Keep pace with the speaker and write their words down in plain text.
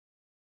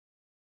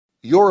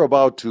You're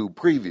about to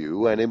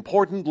preview an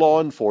important law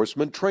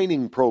enforcement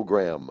training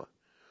program.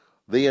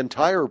 The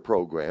entire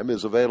program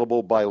is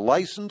available by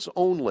license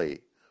only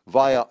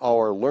via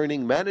our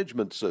learning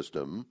management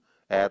system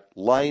at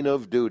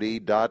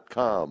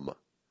lineofduty.com.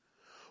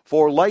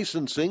 For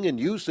licensing and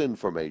use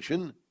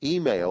information,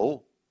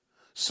 email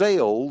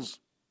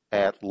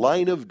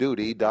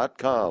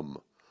sales@lineofduty.com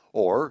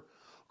or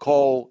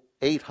call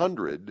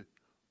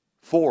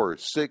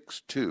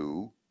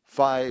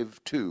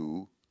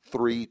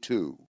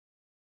 800-462-5232.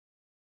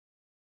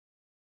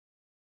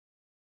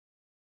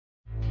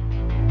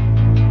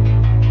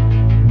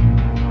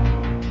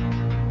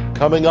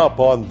 Coming up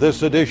on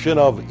this edition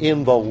of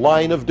In the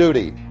Line of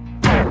Duty,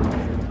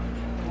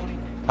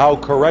 how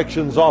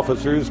corrections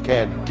officers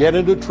can get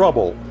into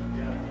trouble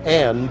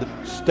and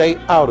stay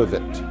out of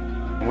it.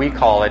 We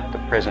call it the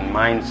prison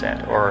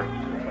mindset, or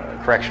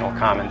correctional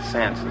common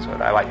sense is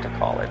what I like to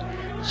call it.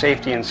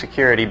 Safety and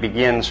security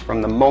begins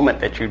from the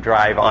moment that you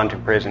drive onto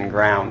prison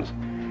grounds.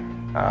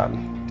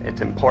 It's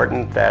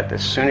important that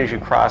as soon as you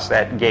cross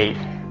that gate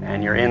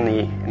and you're in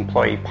the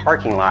employee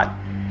parking lot,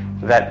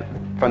 that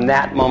from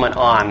that moment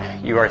on,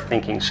 you are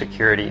thinking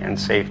security and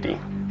safety.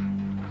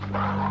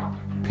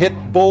 Pit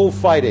bull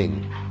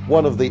fighting,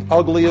 one of the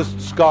ugliest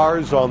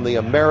scars on the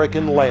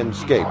American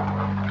landscape.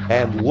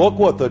 And look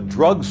what the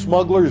drug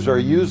smugglers are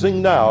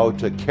using now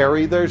to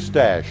carry their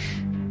stash.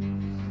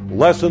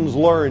 Lessons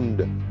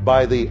learned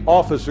by the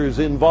officers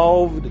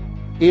involved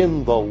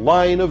in the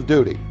line of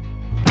duty.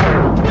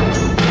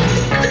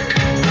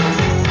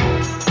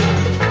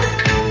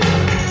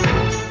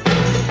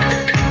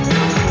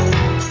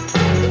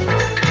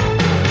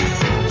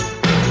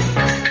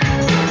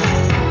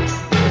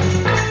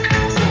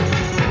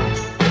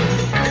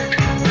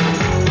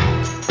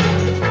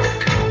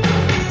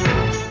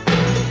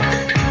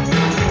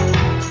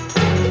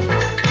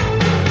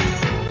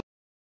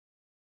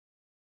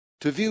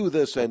 To view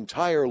this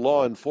entire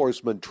law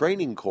enforcement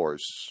training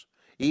course,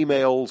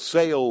 email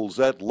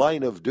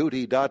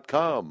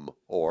sales@lineofduty.com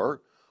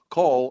or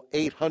call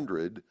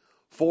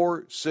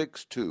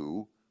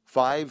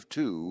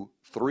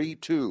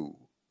 800-462-5232.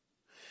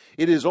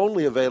 It is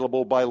only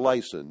available by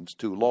license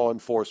to law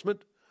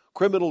enforcement,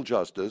 criminal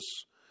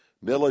justice,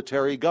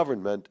 military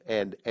government,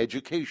 and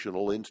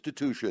educational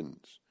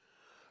institutions.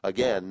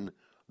 Again,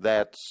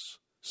 that's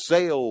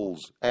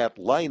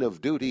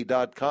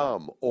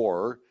sales@lineofduty.com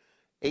or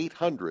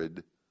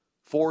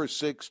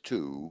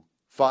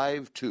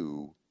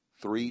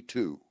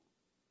 800-462-5232.